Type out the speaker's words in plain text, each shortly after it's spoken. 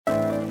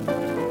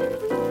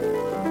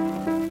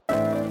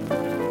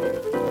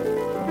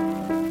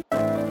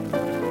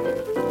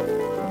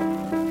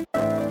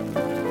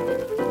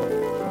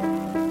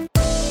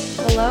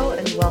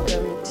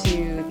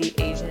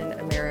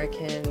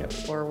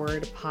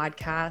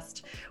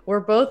podcast. We're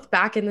both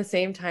back in the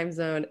same time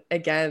zone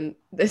again,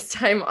 this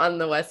time on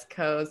the West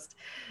Coast.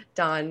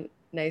 Don,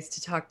 nice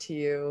to talk to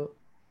you.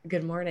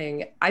 Good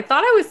morning. I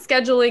thought I was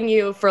scheduling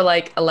you for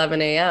like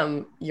 11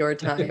 a.m. your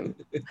time.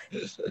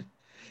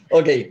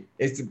 Okay,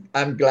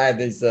 I'm glad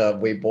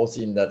we both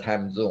in the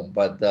time zone,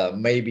 but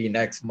maybe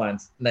next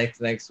month,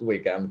 next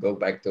week, I'm go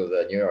back to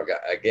the New York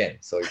again.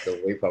 So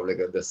we probably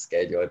going to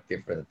schedule a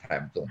different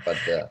time zone, but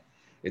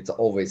it's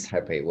always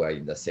happy we're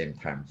in the same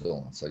time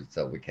zone,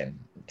 so we can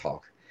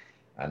talk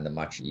and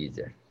much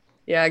easier.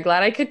 Yeah,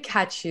 glad I could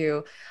catch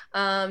you.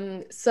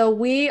 So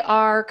we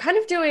are kind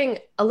of doing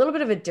a little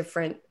bit of a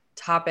different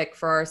topic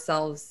for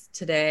ourselves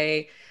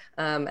today.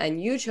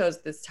 And you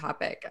chose this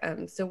topic.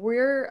 So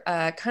we're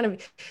kind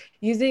of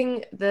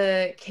using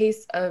the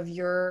case of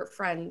your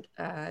friend,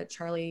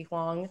 Charlie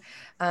Huang,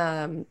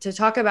 to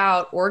talk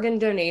about organ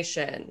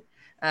donation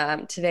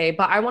today.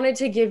 But I wanted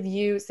to give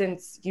you,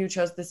 since you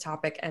chose this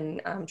topic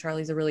and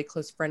Charlie's a really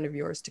close friend of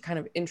yours, to kind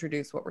of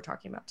introduce what we're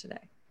talking about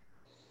today.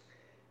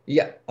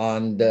 Yeah,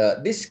 and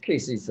this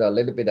case is a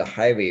little bit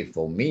heavy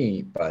for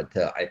me, but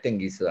I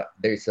think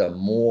there's a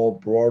more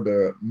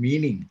broader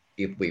meaning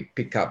if we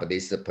pick up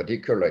this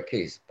particular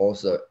case,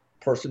 both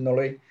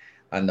personally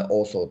and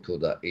also to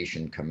the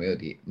Asian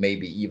community,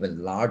 maybe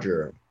even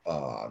larger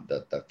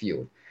the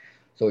field.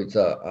 So it's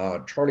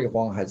Charlie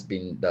Huang has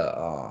been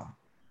the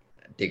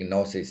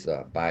diagnosis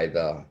by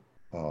the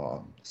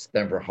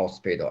Stanford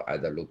Hospital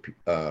as a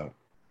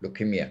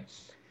leukemia,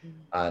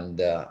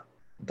 and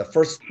the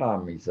first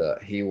time is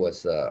he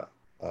was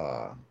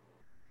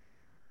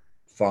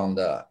found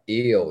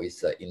ill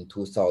is in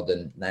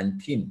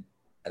 2019.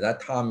 At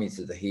that time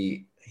is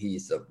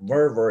he's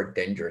very, very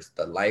dangerous,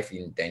 the life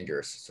in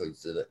dangerous. So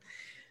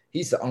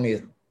he's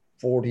only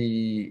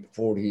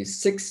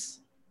 46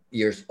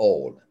 years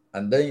old,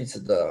 and then it's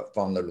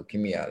found the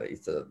leukemia.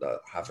 It's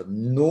have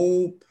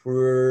no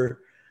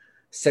poor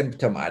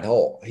symptom at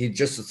all. He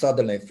just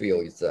suddenly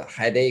feel it's a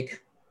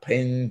headache,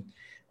 pain,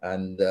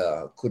 and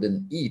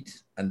couldn't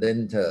eat, and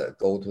then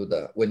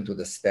went to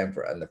the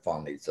Stanford and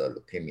found it's a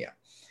leukemia,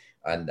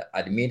 and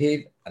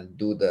admitted and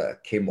do the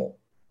chemo,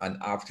 and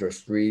after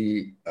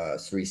three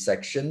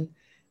section,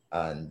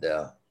 and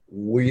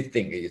we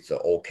think it's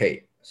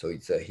okay. So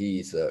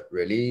he's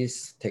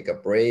released, take a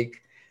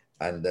break,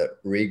 and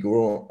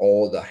regrow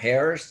all the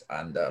hairs,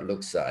 and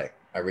looks like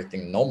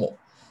everything normal.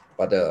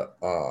 But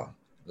early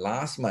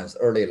last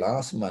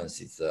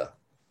month,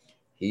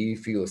 he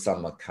feels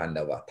some kind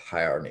of a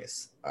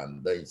tiredness,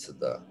 and do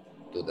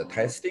the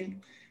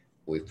testing,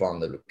 we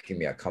found the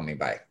leukemia coming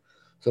back.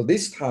 So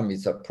this time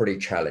it's a pretty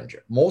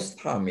challenging. Most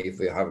time, if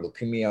you have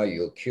leukemia,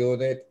 you cure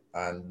it,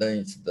 and then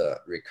it's the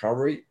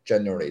recovery.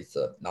 Generally, it's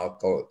not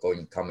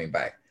coming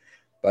back.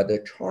 But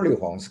the Charlie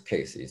Huang's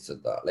case is a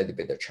little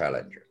bit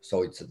challenging.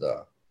 So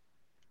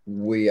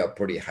we are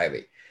pretty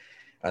heavy.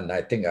 And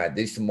I think at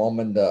this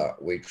moment,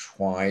 we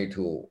try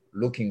to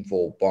looking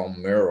for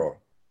bone marrow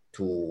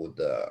to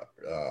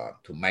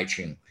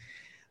matching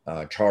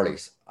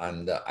Charlie's,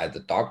 and as the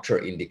doctor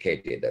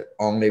indicated, that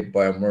only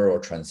bone marrow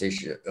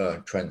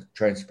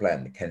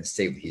transplant can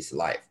save his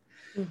life.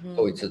 Mm-hmm.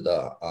 So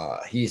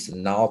he's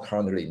now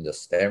currently in the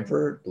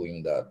Stanford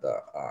doing the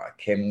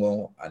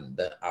chemo, and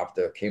then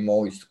after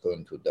chemo, he's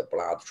going to the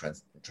blood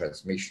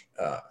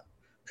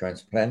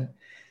transplant,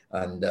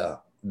 and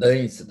then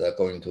it's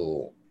going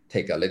to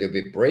take a little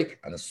bit break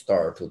and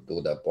start to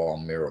do the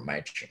bone marrow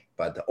matching.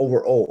 But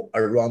overall,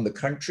 around the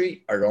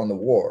country, around the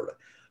world,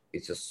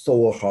 it's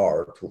so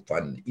hard to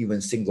find even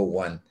single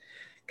one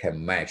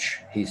can match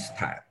his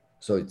type.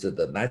 So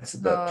that's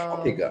the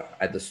topic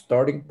at the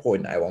starting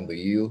point. I want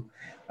you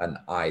and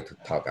I to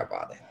talk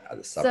about it as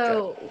a subject.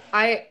 So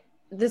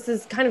this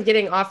is kind of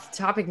getting off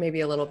topic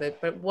maybe a little bit,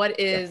 but what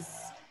is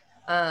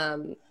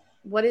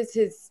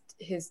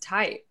his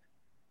type?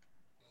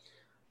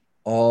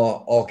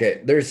 Oh,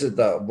 okay. There's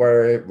the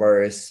very,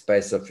 very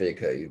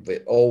specific. We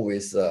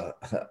always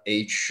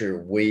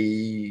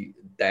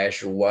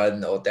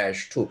HV-1 or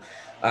 -2.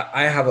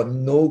 I have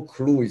no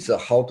clue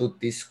how to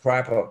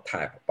describe a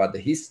type, but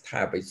his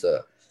type is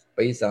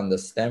based on the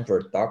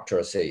Stanford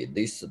doctor say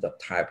this is the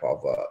type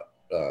of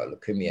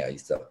leukemia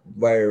is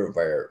very,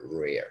 very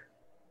rare.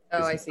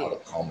 Oh, it's I see.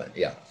 Not common,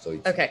 yeah. So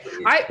okay.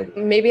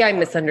 Maybe I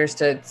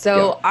misunderstood.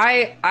 So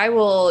yeah. I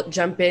will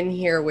jump in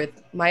here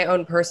with my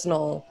own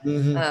personal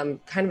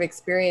kind of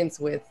experience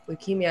with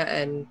leukemia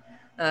and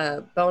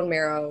bone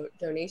marrow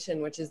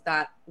donation, which is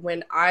that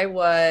when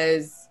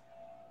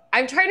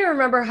I'm trying to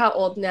remember how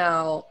old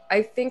now.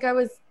 I think I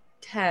was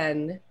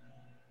 10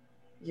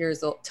 or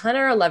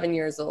 11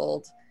 years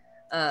old.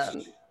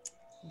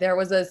 There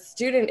was a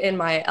student in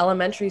my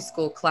elementary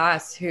school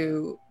class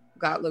who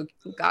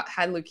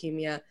had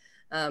leukemia.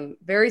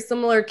 Very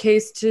similar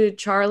case to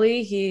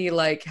Charlie. He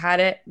had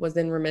it, was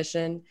in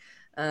remission,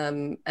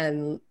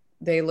 and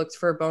they looked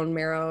for bone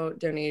marrow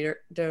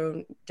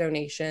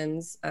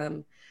donations.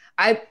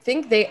 I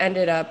think they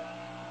ended up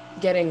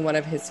getting one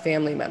of his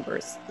family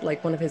members,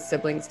 like one of his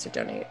siblings, to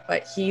donate.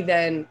 But he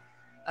then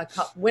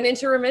went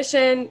into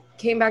remission,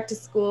 came back to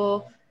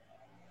school,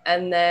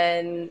 And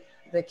then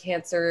the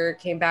cancer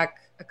came back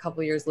a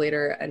couple years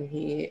later, and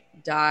he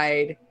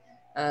died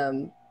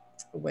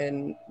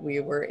when we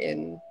were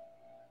in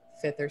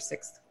 5th or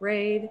 6th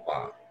grade.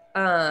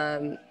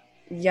 Wow.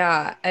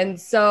 Yeah. And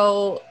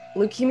so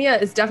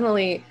leukemia is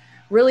definitely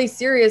really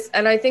serious.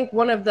 And I think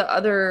one of the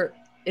other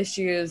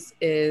issues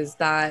is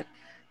that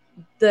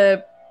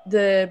the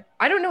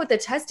I don't know what the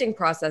testing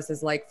process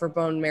is like for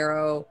bone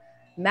marrow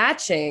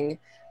matching,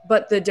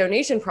 but the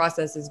donation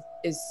process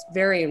is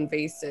very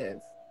invasive.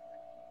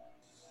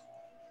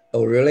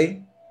 Oh,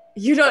 really?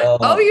 You don't,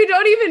 you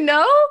don't even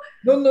know?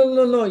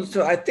 No.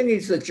 So I think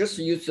it's just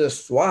use a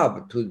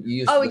swab to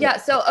use. Oh, yeah.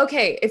 So,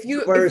 okay. If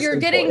you're simple,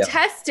 getting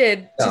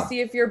tested to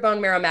see if your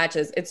bone marrow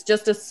matches, it's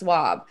just a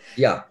swab.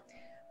 Yeah.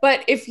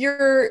 But if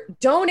you're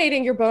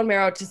donating your bone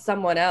marrow to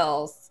someone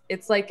else,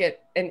 it's like an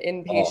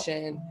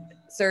inpatient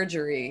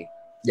surgery.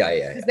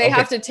 Yeah. Because they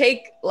have to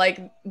take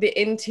like the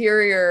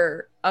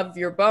interior of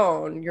your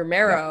bone, your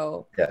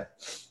marrow. Yeah.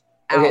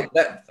 Out.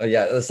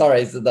 Okay.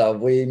 Sorry,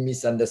 we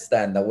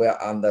misunderstand. We are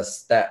on the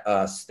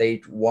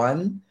stage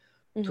 1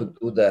 to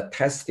do the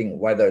testing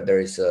whether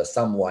there is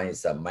someone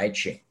is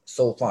matching.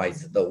 So far,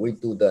 we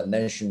do the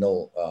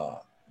national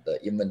the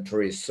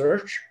inventory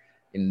search.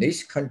 In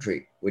this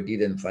country, we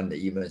didn't find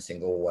even a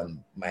single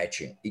one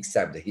matching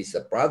except his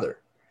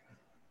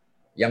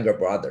younger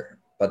brother.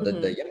 But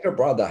the younger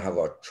brother have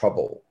a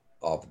trouble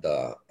of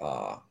the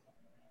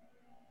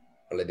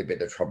a little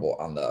bit of trouble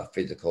on the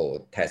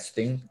physical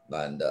testing,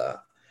 and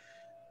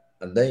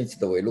then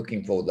we're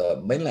looking for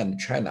the mainland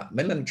China.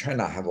 Mainland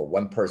China have a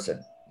one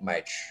person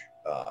match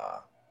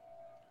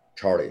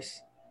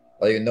Charlie's,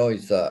 but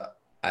it's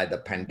at the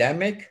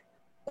pandemic,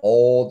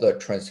 all the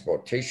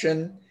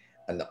transportation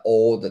and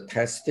all the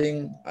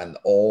testing and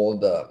all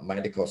the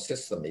medical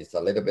system is a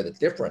little bit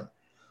different.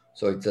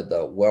 So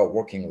we're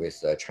working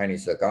with the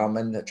Chinese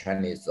government, the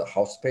Chinese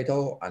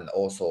hospital, and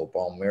also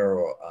bone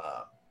marrow,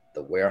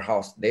 the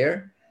warehouse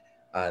there,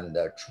 and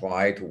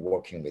try to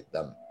working with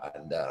them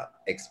and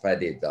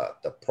expedite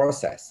the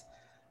process.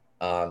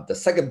 The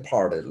second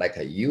part is like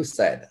you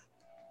said,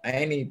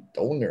 any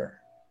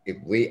donor, if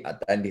we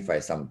identify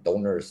some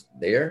donors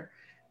there,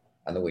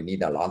 and we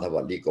need a lot of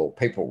legal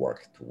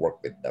paperwork to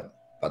work with them,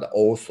 but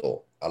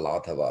also a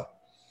lot of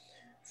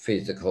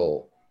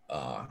physical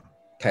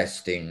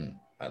testing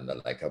and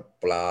like a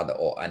blood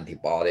or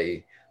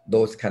antibody,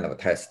 those kind of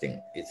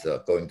testing is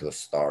going to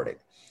start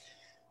it.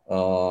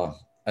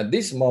 At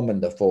this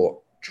moment,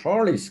 for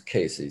Charlie's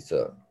case, it's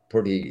a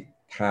pretty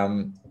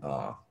time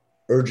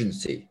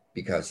urgency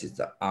because it's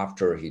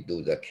after he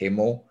do the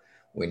chemo,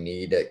 we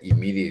need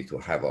immediately to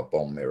have a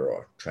bone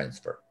marrow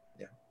transfer.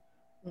 Yeah.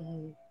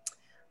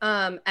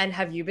 And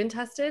have you been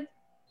tested?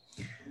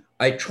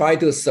 I try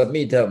to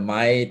submit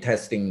my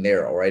testing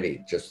there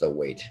already, just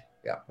wait.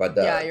 Yeah, but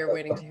yeah, you're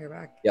waiting to hear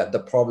back. Yeah, the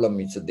problem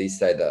is they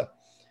said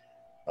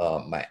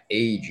my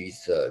age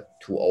is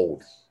too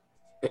old.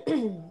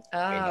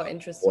 Oh,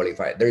 interesting.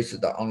 45. There's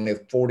only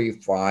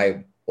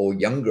 45 or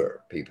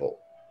younger people,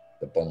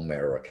 the bone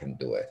marrow can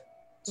do it.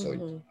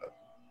 So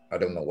I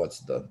don't know what's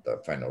the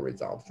final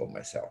result for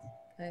myself.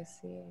 I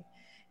see.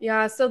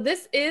 Yeah, so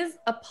this is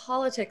a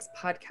politics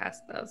podcast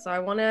though. So I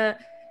want to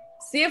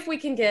see if we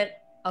can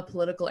get a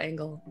political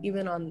angle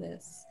even on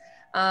this.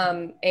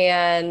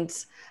 And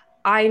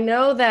I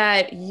know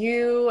that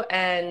you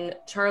and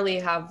Charlie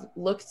have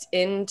looked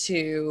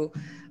into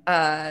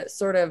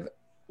sort of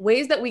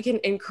ways that we can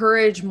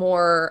encourage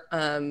more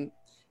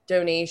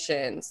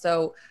donation.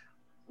 So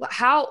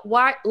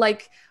why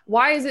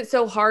is it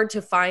so hard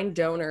to find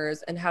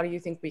donors, and how do you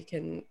think we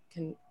can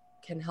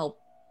help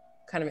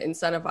kind of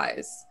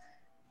incentivize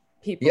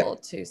people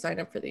to sign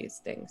up for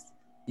these things?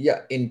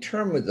 Yeah, in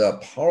terms of the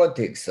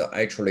politics,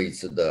 actually,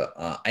 it's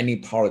any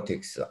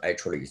politics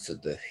actually is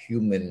the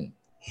human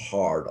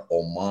heart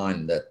or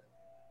mind that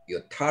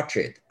you touch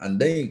it, and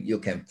then you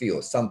can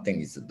feel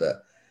something is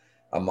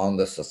among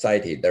the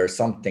society. There's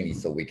something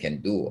is we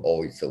can do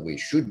or it's we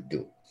should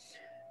do.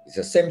 It's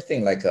the same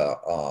thing like a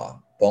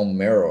bone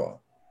marrow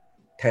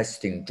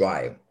testing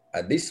drive.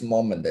 At this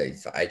moment,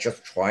 I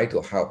just try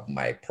to help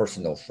my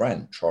personal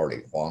friend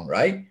Charlie Huang,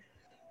 right?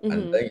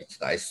 And then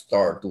I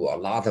start do a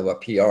lot of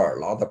PR, a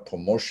lot of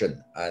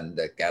promotion, and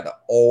get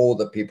all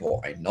the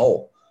people I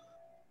know,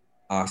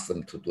 ask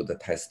them to do the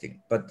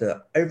testing. But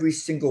every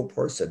single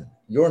person,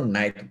 your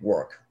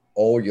network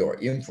or your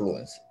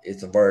influence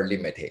is very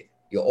limited.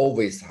 You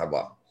always have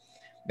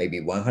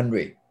maybe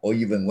 100 or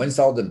even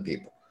 1,000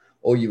 people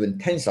or even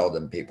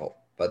 10,000 people.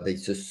 But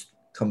it's just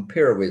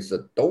compared with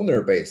the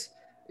donor base,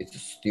 it's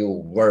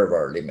still very,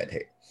 very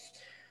limited.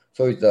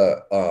 So it's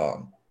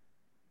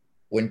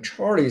when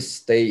Charlie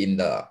stay in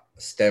the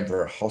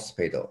Stanford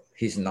Hospital,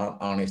 he's not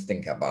only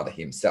thinking about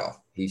himself,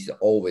 he's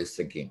always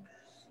thinking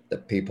the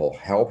people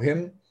help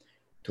him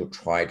to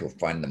try to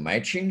find the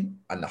matching,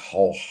 and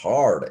how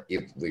hard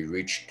if we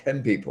reach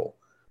 10 people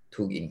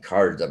to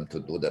encourage them to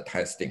do the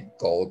testing,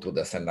 go to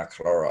the Santa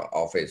Clara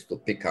office to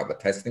pick up a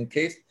testing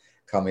case,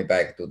 coming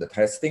back to the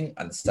testing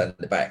and send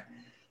it back.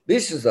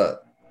 This is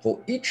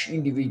for each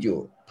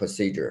individual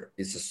procedure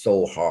is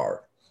so hard.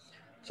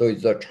 So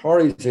it's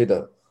Charlie said,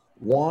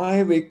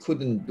 why we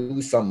couldn't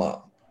do some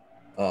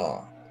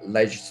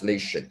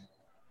legislation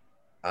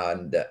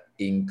and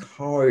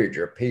encourage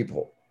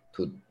people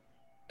to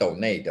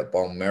donate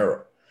bone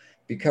marrow,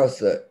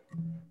 because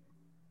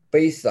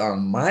based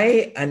on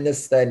my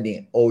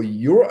understanding or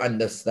your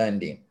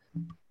understanding,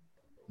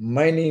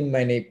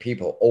 many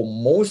people, or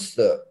most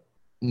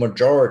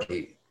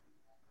majority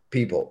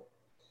people,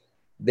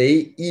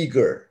 they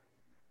eager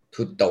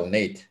to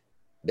donate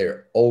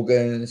their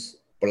organs,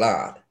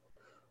 blood.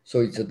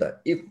 So it's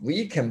that if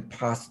we can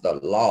pass the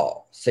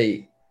law,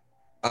 say,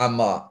 I'm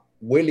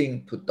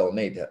willing to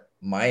donate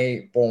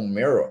my bone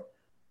marrow,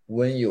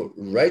 when you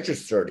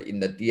registered in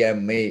the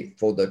DMA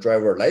for the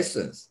driver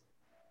license,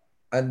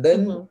 and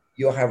then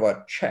you have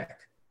a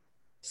check,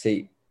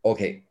 say,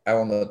 okay, I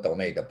want to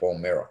donate the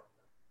bone marrow.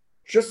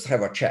 Just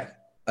have a check,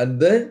 and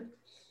then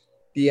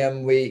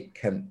DMV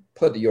can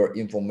put your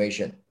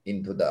information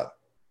into the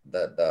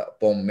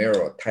bone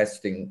marrow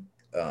testing,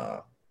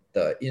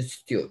 the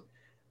institute,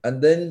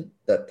 and then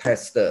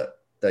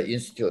the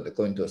institute is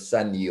going to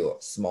send you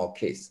a small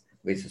case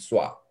with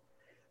swab,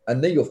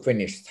 and then you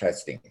finish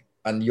testing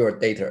and your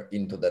data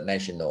into the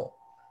national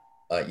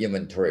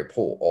inventory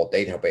pool or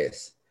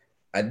database.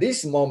 At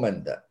this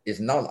moment, it's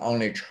not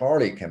only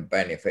Charlie can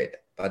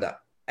benefit,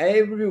 but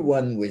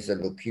everyone with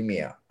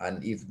leukemia,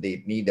 and if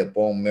they need a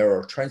bone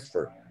marrow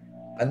transfer,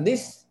 and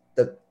this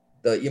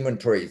the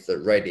inventory is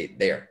already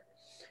there.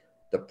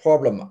 The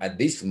problem at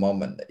this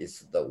moment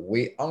is that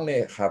we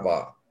only have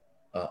a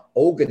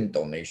organ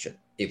donation.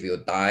 If you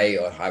die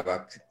or have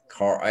a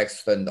car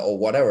accident or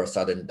whatever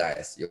sudden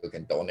death, you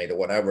can donate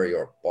whatever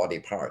your body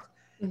part.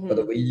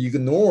 But we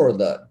ignore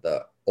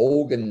the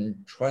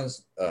organ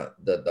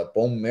the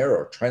bone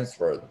marrow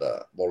transfer,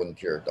 the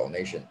volunteer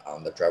donation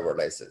on the driver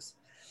license.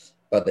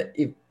 But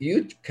if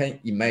you can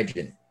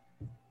imagine,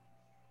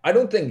 I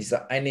don't think it's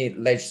any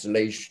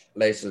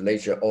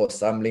legislature or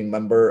assembly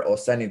member or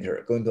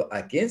senator going to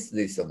against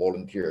this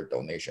volunteer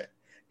donation.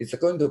 It's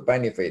going to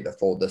benefit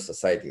for the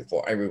society,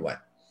 for everyone.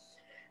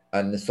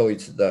 And so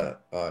it's the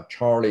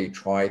Charlie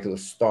try to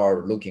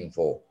start looking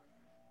for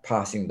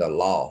passing the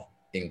law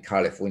in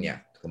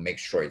California to make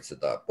sure it's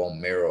the bone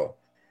marrow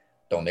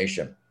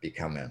donation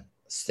becoming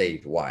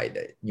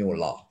statewide new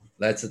law.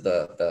 That's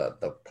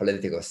the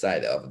political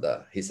side of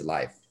his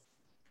life.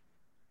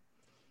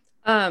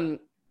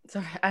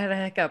 Sorry, I had a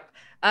hiccup.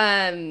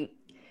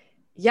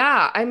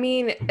 Yeah, I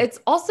mean, it's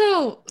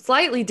also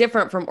slightly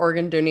different from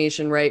organ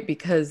donation, right?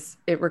 Because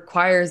it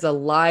requires a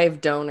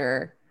live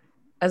donor,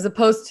 as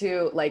opposed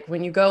to like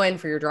when you go in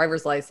for your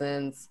driver's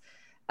license.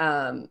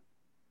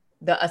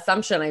 The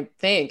assumption, I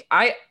think,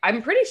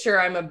 I'm pretty sure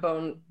I'm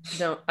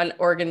an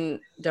organ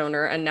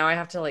donor, and now I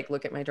have to like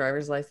look at my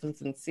driver's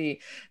license and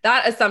see.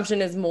 That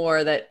assumption is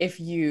more that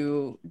if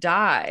you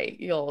die,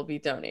 you'll be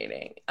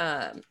donating.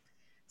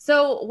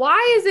 So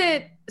why is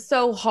it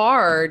so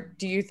hard,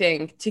 do you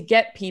think, to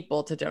get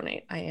people to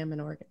donate? I'm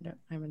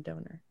a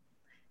donor.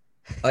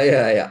 Oh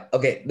yeah.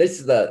 Okay,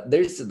 there's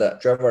the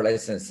driver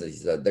license.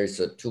 There's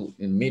a two.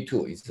 In me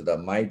too. It's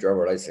my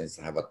driver license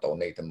have a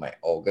donate my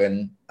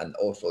organ, and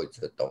also it's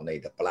the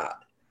donate blood.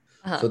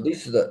 So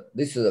this is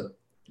the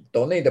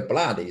donate the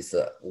blood is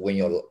when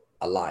you're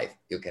alive,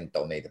 you can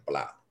donate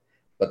blood,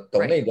 but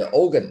donate the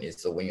organ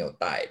is when you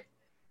die.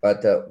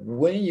 But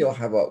when you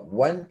have a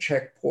one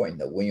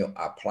checkpoint, when you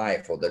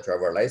apply for the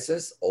driver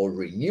license or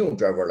renew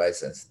driver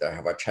license, they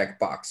have a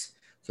checkbox.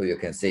 So you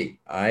can say,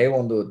 I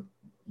want to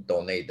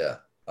donate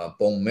the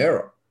bone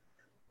marrow.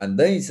 And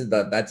then it's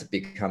that's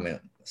becoming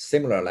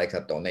similar like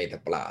a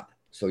donate blood.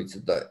 So it's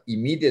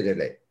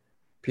immediately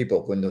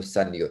people going to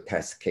send you a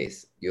test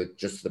case. You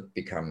just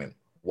becoming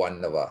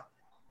one of a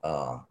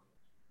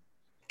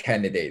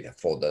candidate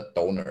for the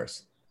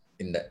donors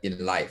in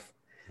life.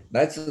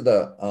 That's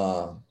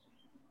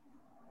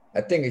I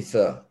think it's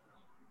a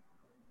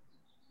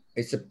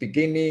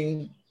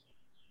beginning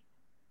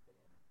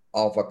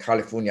of a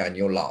California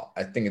new law.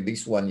 I think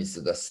this one is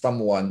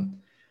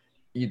someone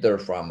either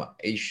from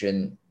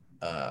Asian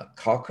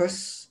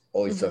caucus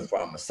or it's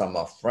from some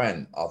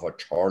friend of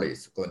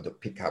Charlie's going to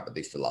pick up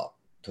this law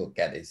to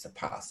get it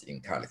passed in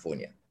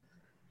California.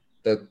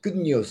 The good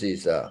news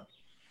is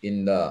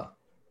in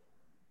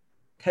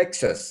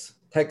Texas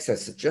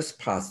just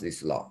passed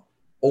this law,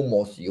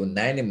 almost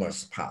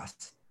unanimous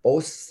passed,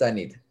 both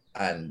Senate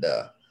and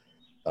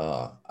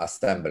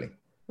Assembly.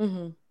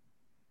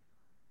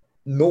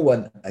 No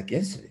one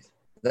against it.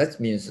 That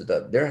means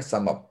that there are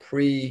some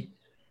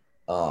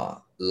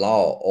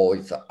law or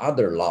it's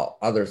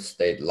other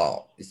state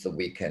law is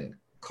we can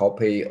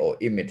copy or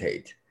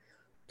imitate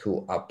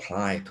to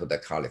apply to the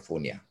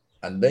California.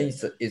 And then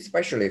it's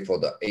especially for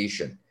the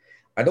Asian.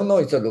 I don't know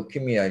if the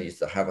leukemia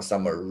is have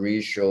some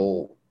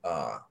racial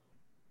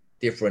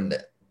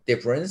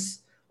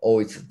difference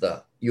or it's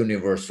the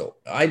universal.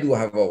 I do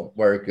have a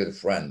very good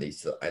friend.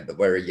 It's at a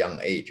very young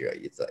age.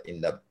 It's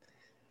in the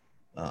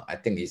I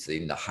think it's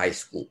in the high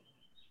school.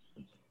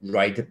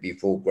 Right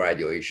before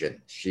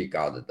graduation, she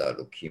got the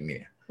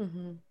leukemia,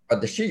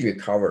 but she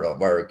recovered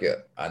very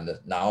good, and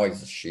now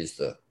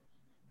she's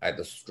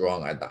as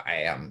strong as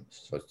I am.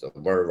 So it's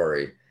very,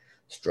 very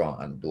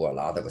strong and do a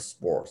lot of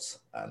sports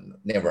and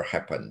never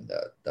happened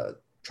the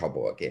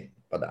trouble again.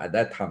 But at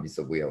that time,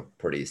 we are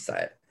pretty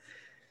sad.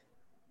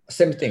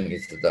 Same thing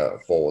is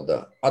for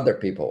the other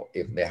people.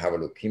 If they have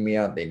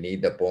leukemia, they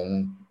need the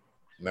bone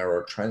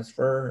marrow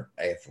transfer.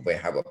 If we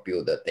have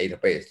build a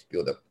database,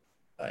 build a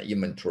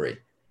inventory,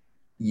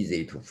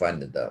 easy to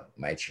find the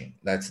matching.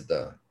 That's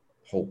the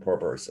whole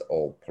purpose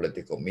or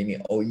political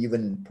meaning or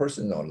even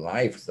personal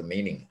life's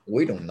meaning.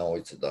 We don't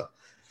know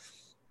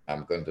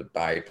I'm going to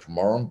die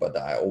tomorrow, but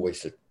I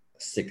always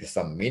seek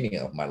some meaning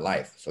of my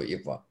life. So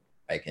if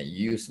I can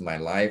use my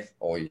life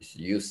or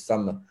use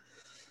some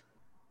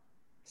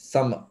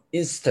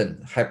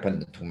instant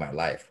happened to my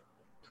life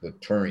to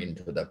turn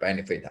into the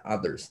benefit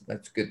others,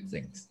 that's good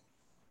things.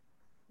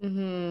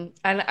 Mm-hmm.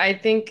 And I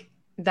think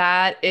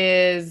that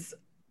is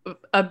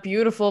a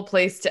beautiful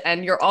place to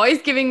end. You're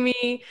always giving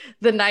me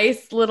the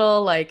nice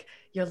little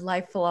your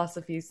life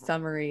philosophy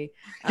summary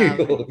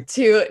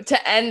to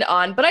end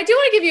on. But I do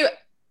want to give you,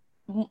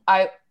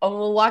 I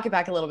will walk it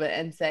back a little bit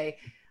and say,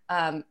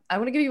 I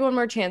want to give you one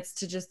more chance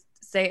to just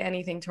say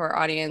anything to our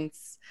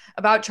audience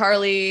about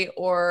Charlie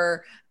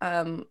or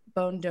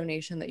bone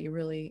donation that you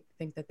really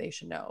think that they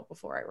should know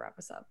before I wrap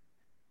us up.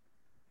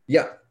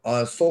 Yeah,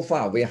 so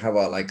far we have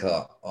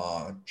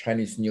a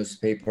Chinese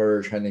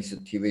newspaper, Chinese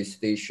TV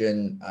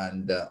station,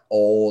 and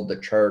all the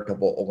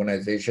charitable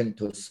organization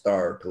to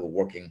start to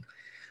working,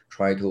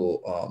 try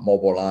to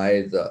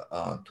mobilize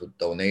to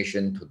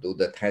donation to do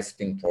the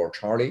testing for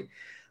Charlie.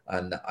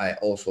 And I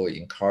also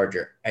encourage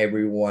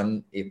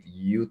everyone, if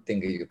you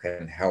think you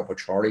can help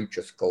Charlie,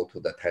 just go to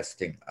the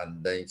testing,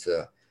 and then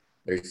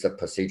there's a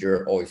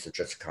procedure, or it's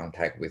just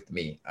contact with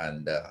me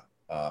and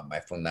my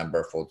phone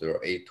number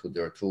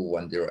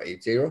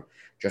 408-202-1080.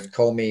 Just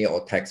call me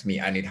or text me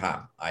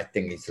anytime. I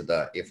think if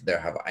there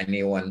have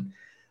anyone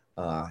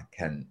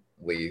can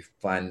we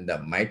find the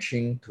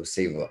matching to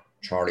save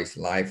Charlie's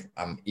life,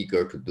 I'm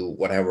eager to do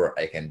whatever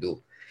I can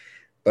do.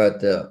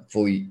 But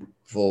for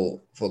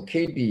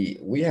Katie,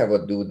 we have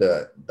to do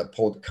the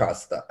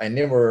podcast. I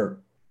never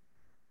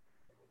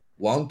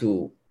want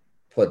to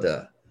put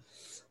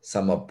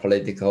some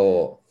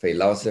political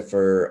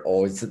philosopher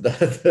or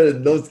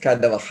those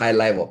kind of high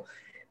level.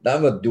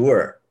 I'm a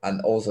doer,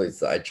 and also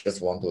I just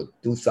want to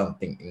do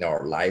something in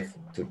our life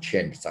to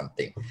change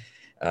something.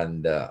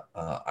 And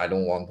I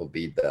don't want to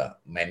be the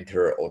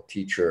mentor or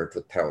teacher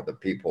to tell the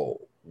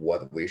people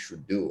what we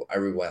should do.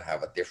 Everyone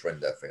have a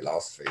different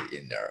philosophy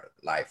in their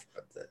life,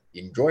 but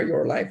enjoy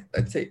your life.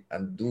 That's it,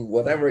 and do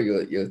whatever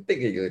you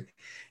think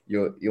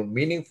you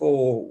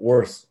meaningful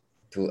worth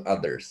to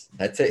others.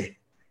 That's it.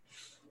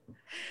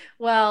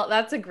 Well,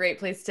 that's a great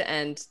place to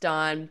end.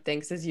 Don,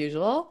 thanks as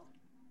usual.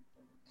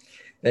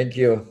 Thank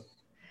you.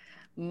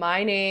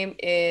 My name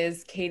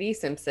is Katie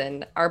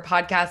Simpson. Our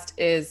podcast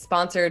is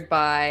sponsored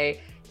by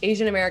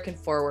Asian American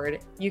Forward.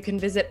 You can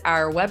visit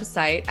our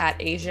website at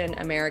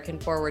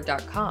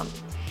asianamericanforward.com.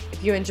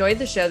 If you enjoyed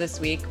the show this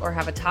week or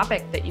have a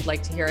topic that you'd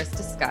like to hear us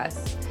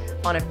discuss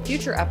on a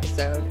future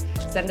episode,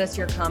 send us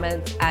your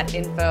comments at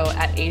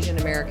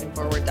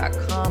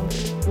info@asianamericanforward.com.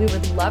 We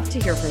would love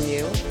to hear from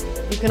you.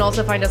 You can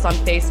also find us on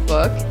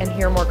Facebook and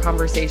hear more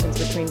conversations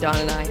between Don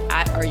and I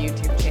at our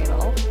YouTube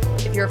channel.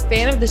 If you're a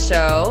fan of the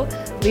show,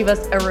 leave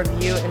us a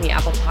review in the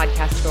Apple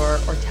Podcast Store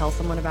or tell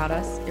someone about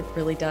us. It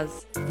really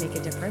does make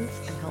a difference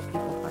and help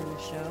people find the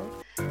show.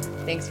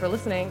 Thanks for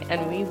listening,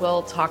 and we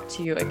will talk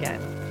to you again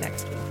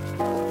next week.